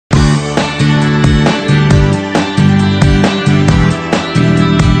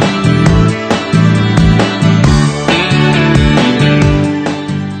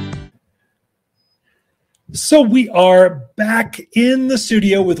So we are back in the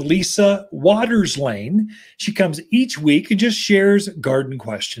studio with Lisa Waterslane. She comes each week and just shares garden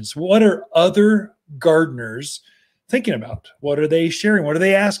questions. What are other gardeners thinking about? What are they sharing? What are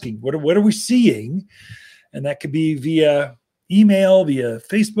they asking? What are we seeing? And that could be via email, via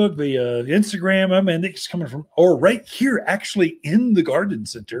Facebook, via Instagram. I mean, it's coming from, or right here, actually in the garden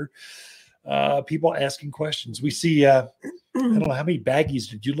center, people asking questions. We see, I don't know, how many baggies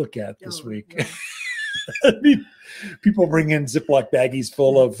did you look at this week? Yeah. I mean, people bring in Ziploc baggies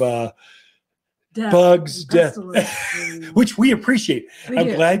full of bugs, death, which we appreciate. I'm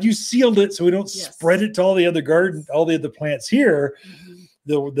glad you sealed it so we don't spread it to all the other garden, all the other plants here.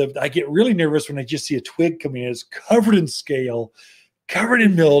 I get really nervous when I just see a twig coming in. It's covered in scale, covered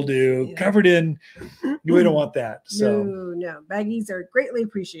in mildew, covered in. We don't want that. So no, baggies are greatly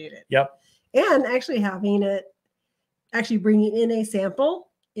appreciated. Yep. And actually bringing in a sample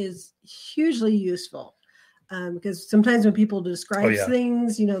is hugely useful, because sometimes when people describe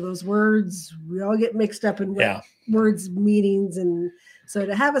things, those words, we all get mixed up in words, meanings. And so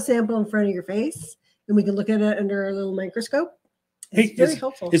to have a sample in front of your face and we can look at it under a little microscope, it's very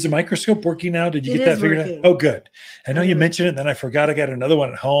helpful. Is the microscope working now? Did you get that figured out? Oh, good. I know you mentioned it, and then I forgot I got another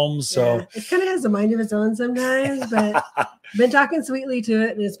one at home. So it kind of has a mind of its own sometimes, but been talking sweetly to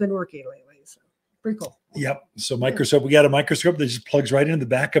it, and it's been working lately. So pretty cool. Yep. So microscope, we got a microscope that just plugs right into the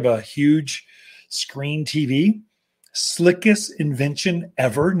back of a huge screen TV. Slickest invention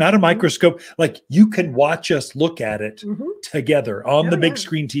ever. Not a microscope. Like you can watch us look at it together on the big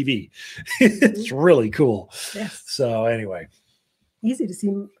screen TV. It's really cool. Yes. So anyway. Easy to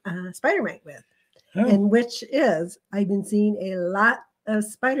see spider mite with. And which is, I've been seeing a lot of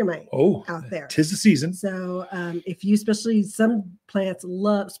spider mite out there. 'Tis the season. So if you, especially some plants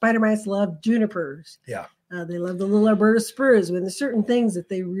spider mites love junipers. Yeah. They love the little Alberta spruce. When there's certain things that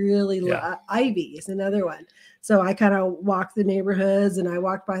they really love. Ivy is another one. So I kind of walked the neighborhoods, and I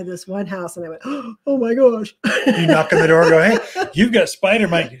walked by this one house, and I went, "Oh my gosh!" You knock on the door and go, "Hey, you've got spider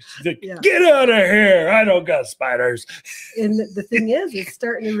mite." Get out of here! I don't got spiders. And the thing is, it's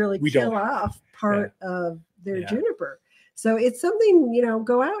starting to really kill off part of their juniper. So it's something,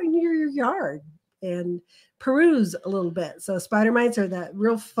 go out in your yard and peruse a little bit. So spider mites are that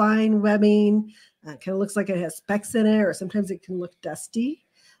real fine webbing. Kind of looks like it has specks in it, or sometimes it can look dusty.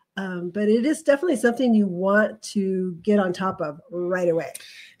 But it is definitely something you want to get on top of right away.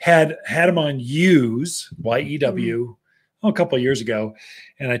 Had them on YEW a couple of years ago,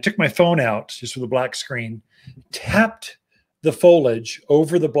 and I took my phone out just with a black screen, tapped the foliage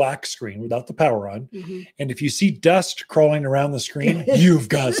over the black screen without the power on. And if you see dust crawling around the screen, you've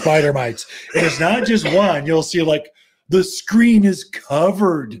got spider mites. And it's not just one. You'll see like the screen is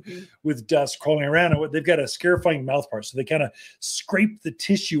covered with dust crawling around. And they've got a scarifying mouth part. So they kind of scrape the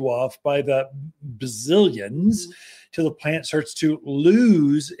tissue off by the bazillions till the plant starts to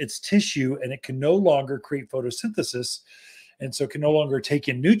lose its tissue, and it can no longer create photosynthesis. And so it can no longer take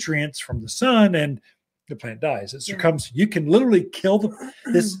in nutrients from the sun, and the plant dies. It succumbs. You can literally kill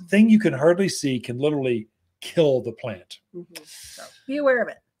this thing you can hardly see can literally kill the plant. So be aware of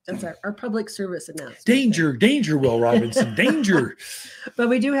it. That's our public service announcement. Danger, Will Robinson, danger. But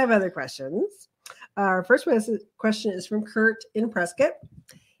we do have other questions. Our first question is from Kurt in Prescott.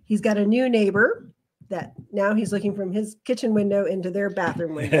 He's got a new neighbor that now he's looking from his kitchen window into their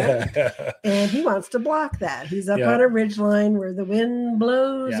bathroom window. And he wants to block that. He's up on a ridge line where the wind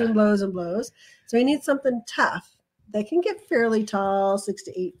blows and blows and blows. So he needs something tough that can get fairly tall, 6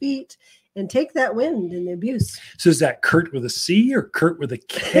 to 8 feet, and take that wind and the abuse. So is that Kurt with a C or Kurt with a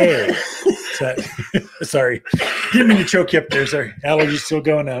K? Sorry. Didn't mean to choke you up there. Sorry. Allergies still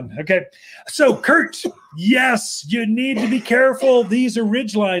going on. Okay. So Kurt, yes, you need to be careful. These are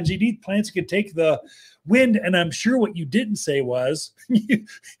ridge lines. You need plants that can take the wind. And I'm sure what you didn't say was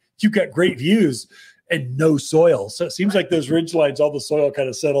you got great views and no soil. So it seems like those ridge lines, all the soil kind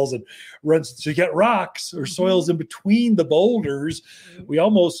of settles and runs. So you got rocks or soils in between the boulders. We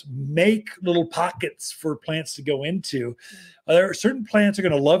almost make little pockets for plants to go into. There are certain plants are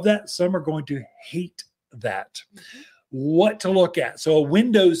going to love that. Some are going to hate that. What to look at? So a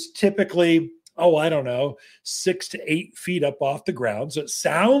window's typically, 6 to 8 feet up off the ground. So it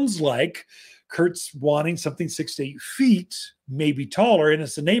sounds like Kurt's wanting something 6 to 8 feet, maybe taller, and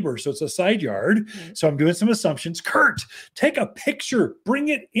it's a neighbor, so it's a side yard. So I'm doing some assumptions. Kurt, take a picture, bring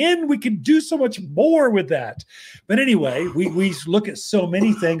it in. We can do so much more with that. But anyway, we look at so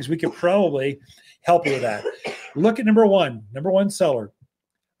many things. We could probably help you with that. Look at number one seller,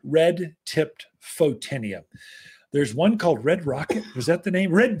 red-tipped Photinia. There's one called Red Rocket. Was that the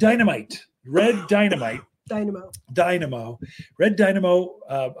name? Red Dynamite. Red Dynamite. Dynamo. Red Dynamo.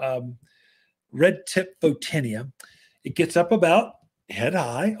 red tip Photinia. It gets up about head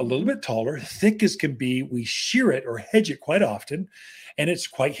high, a little bit taller, thick as can be. We shear it or hedge it quite often, and it's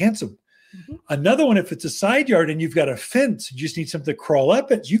quite handsome. Mm-hmm. Another one, if it's a side yard and you've got a fence, you just need something to crawl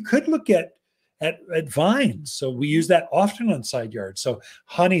up it, you could look at vines. So we use that often on side yards. So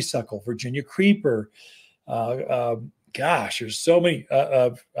honeysuckle, Virginia creeper. There's so many.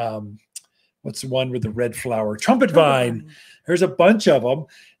 What's the one with the red flower? Trumpet vine. There's a bunch of them.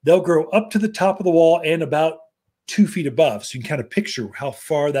 They'll grow up to the top of the wall and about 2 feet above. So you can kind of picture how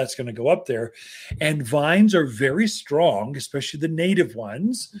far that's going to go up there. And vines are very strong, especially the native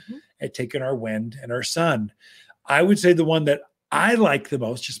ones, at taking our wind and our sun. I would say the one that I like the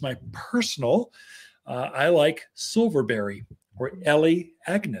most, just my personal, I like silverberry or Ellie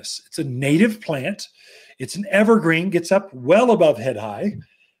agnes. It's a native plant. It's an evergreen, gets up well above head high,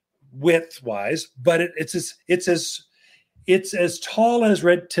 width-wise, but it's as tall as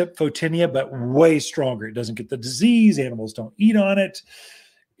red tip Photinia, but way stronger. It doesn't get the disease. Animals don't eat on it.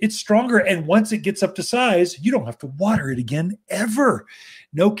 It's stronger. And once it gets up to size, you don't have to water it again ever.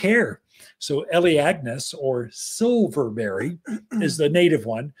 No care. So Ellie agnes or silverberry is the native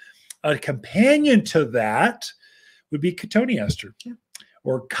one. A companion to that would be cotoneaster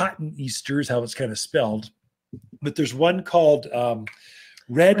or cotton easter is how it's kind of spelled. But there's one called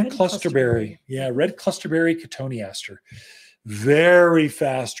red clusterberry. Yeah, red clusterberry cotoneaster. Very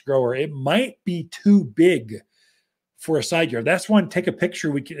fast grower. It might be too big for a side yard. That's one, take a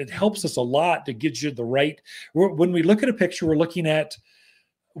picture. It helps us a lot to get you the right. When we look at a picture, we're looking at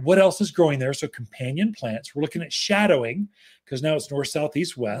what else is growing there. So companion plants. We're looking at shadowing because now it's north, south,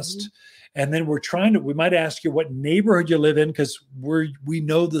 east, west. And then we might ask you what neighborhood you live in because we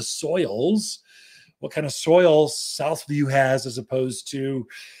know the soils, what kind of soil Southview has as opposed to,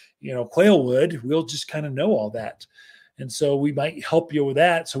 Quailwood. We'll just kind of know all that. And so we might help you with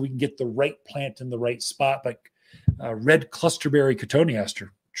that so we can get the right plant in the right spot. Like red clusterberry cotoneaster,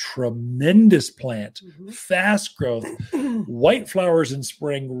 tremendous plant, fast growth, white flowers in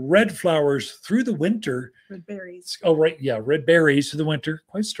spring, red flowers through the winter. Red berries. Oh, right. Yeah. Red berries through the winter.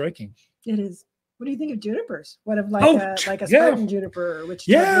 Quite striking. It is. What do you think of junipers? What of a Spartan juniper? Which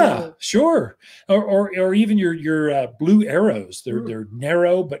sure. Or even your blue arrows. They're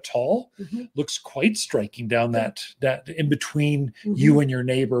narrow but tall. Looks quite striking down that in between you and your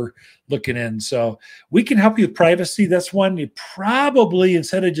neighbor looking in. So we can help you with privacy. That's one you probably,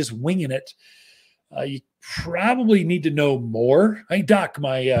 instead of just winging it, you probably need to know more. Hey, Doc,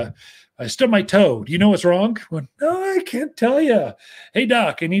 I stubbed my toe. Do you know what's wrong? Well, no, I can't tell you. Hey,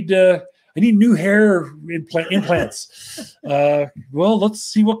 Doc, I need new hair implants. Well, let's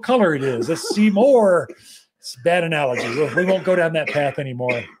see what color it is. Let's see more. It's a bad analogy. We won't go down that path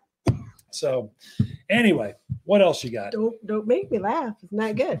anymore. So anyway, what else you got? Don't make me laugh. It's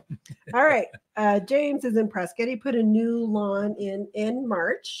not good. All right. James is in Prescott. He put a new lawn in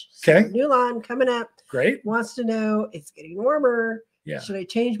March. Okay. So new lawn coming up. Great. Wants to know, it's getting warmer. Yeah. Should I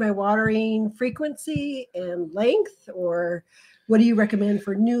change my watering frequency and length, or what do you recommend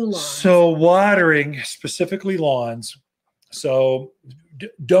for new lawns? So watering, specifically lawns. So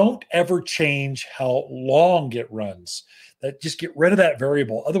don't ever change how long it runs. Just get rid of that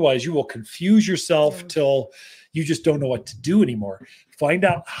variable. Otherwise, you will confuse yourself till you just don't know what to do anymore. Find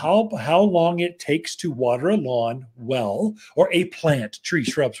out how long it takes to water a lawn well, or a plant, tree,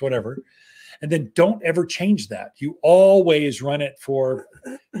 shrubs, whatever. And then don't ever change that. You always run it for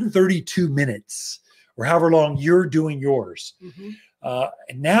 32 minutes or however long you're doing yours.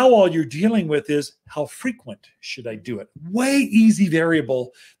 And now all you're dealing with is how frequent should I do it? Way easy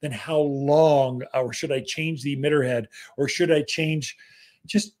variable than how long, or should I change the emitter head, or should I change,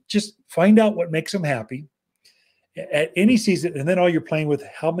 just find out what makes them happy at any season. And then all you're playing with,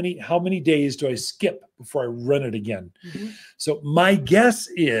 how many days do I skip before I run it again? So my guess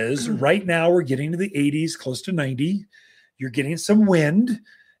is right now we're getting to the 80s, close to 90. You're getting some wind.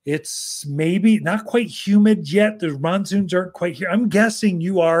 It's maybe not quite humid yet. The monsoons aren't quite here. I'm guessing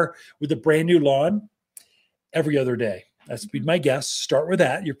you are with a brand new lawn every other day. That's be my guess. Start with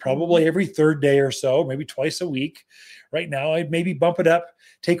that. You're probably every third day or so, maybe twice a week. Right now, I'd maybe bump it up.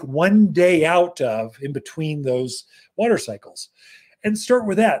 Take one day out of in between those water cycles and start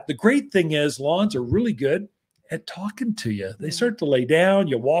with that. The great thing is lawns are really good at talking to you. They start to lay down.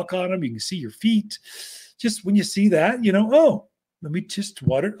 You walk on them. You can see your feet. Just when you see that, let me just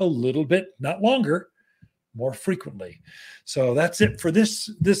water a little bit, not longer, more frequently. So that's it for this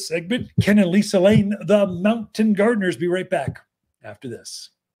segment. Ken and Lisa Lane, the Mountain Gardeners. Be right back after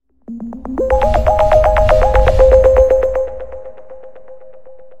this.